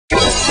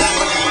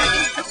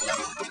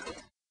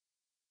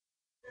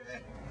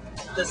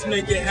let's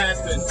make it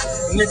happen.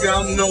 Nigga,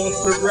 I'm known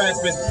for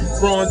rapping.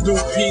 Braun Duke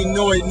P.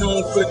 Noido,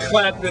 known for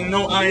clapping.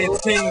 No iron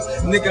things,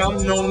 nigga, I'm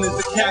known as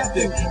the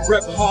captain.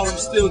 Rep Harlem,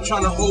 still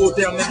trying to hold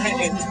down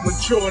Manhattan.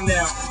 Mature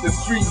now, the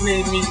street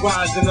made me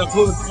wise. And the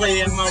hood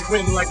playing my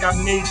rim like I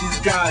made these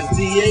guys.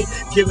 DA,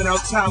 giving out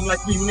time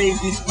like we made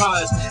these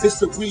pies. It's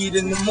the weed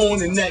in the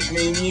morning that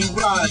made me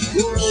rise.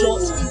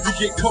 Shorts, you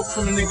get coke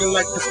from a nigga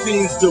like the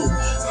fiends do.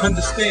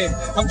 Understand,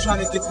 I'm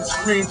trying to get this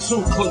cream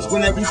too. Cause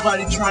when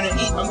everybody trying to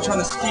eat, I'm trying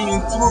to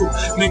scheme through.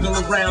 Mingle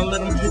around,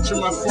 let them picture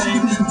my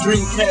flame.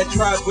 Dream cat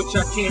tries, but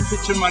I can't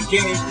picture my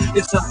game.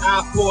 It's an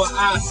eye for an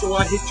eye, so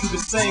I hit you the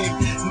same.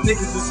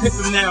 Niggas is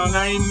hippin' now, and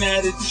I ain't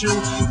mad at you.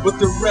 But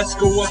the rest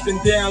go up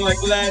and down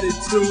like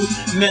latitude.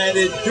 Mad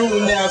at you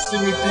now, see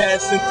me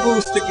passing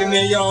through, sticking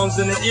their arms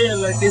in the air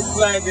like they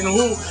flagging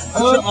who?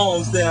 Put your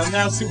arms down,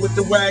 now see what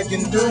the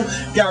wagon do.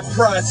 Got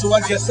pride, so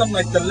I guess I'm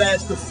like the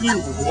last of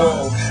few.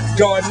 Whoa.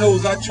 God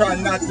knows I try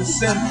not to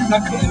sin. I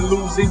couldn't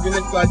lose even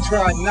if I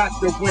tried not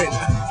to win.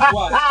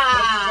 Why?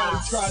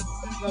 Everybody tried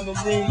another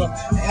rumor.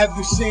 Have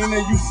you seen her?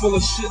 You full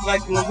of shit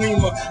like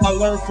Louima. I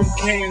learned from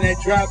Kane that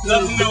dropped.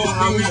 Let them know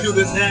how we do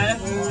this,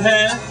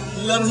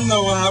 Let them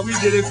know how we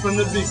did it from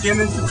the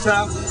beginning to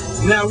top.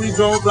 Now we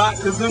go block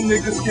cause them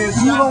niggas can't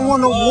stop. You don't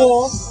want a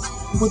war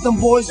with them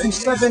boys from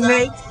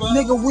 7-8.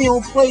 Nigga, we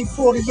don't play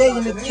 48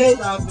 in the K.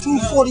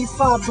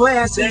 245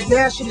 blast and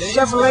dash in the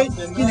Chevrolet.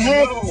 Get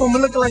head from a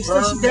looking like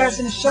Stacey Dash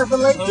in the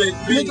Chevrolet.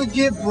 Nigga,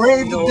 get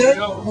brave today.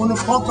 On the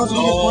bunkers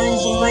with your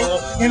brains away.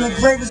 And the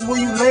grave is where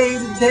you lay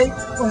today.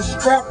 Or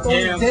strapped on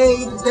the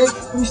day today.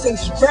 We say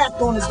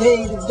strapped on the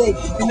day today.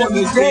 And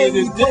every day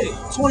we play.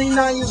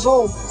 29 years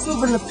old.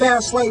 Living the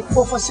fast life.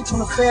 4, 5, 6 on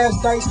the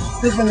fast dice.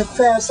 Living the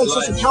fast life.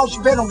 Such a couch,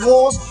 you better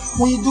walls.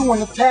 When you do on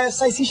the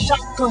fast ice, he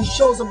shotgun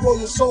shows and blow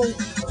your soul.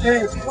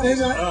 Hey,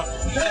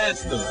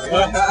 that's the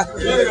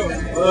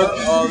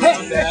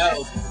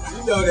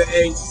You know the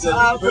ages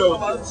of the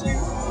building.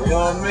 You know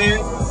what I mean?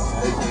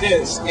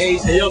 Yes,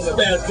 age. Hey, yo,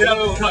 Spaz, get out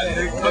the cut.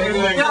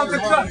 get out the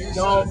cut.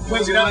 Don't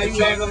push it out the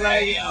Chevrolet.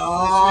 Hey,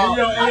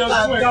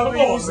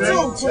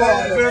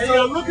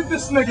 yo, look at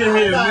this nigga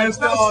here, man.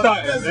 Stop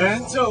starting,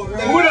 man.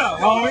 What up,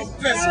 homie?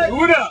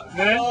 What up,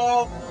 man?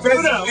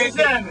 What up? What's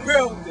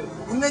happening?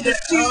 Niggas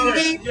see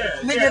me,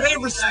 nigga, they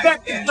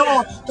respect the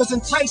dawn. Cause in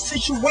tight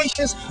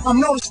situations, I'm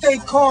known to stay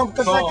calm.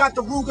 Cause I got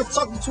the Ruger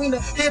tucked between the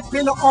hip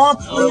and the arm.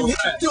 When you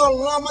hit the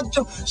alarm, I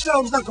jump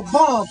shells like a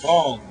bomb.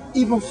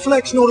 Even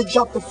Flex know to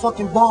drop the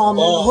fucking bomb.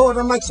 In the hood,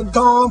 I'm like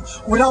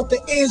Saddam without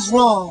the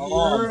Islam. You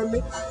heard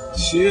me?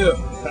 Chill.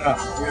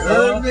 You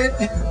heard me?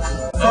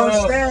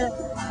 Understand?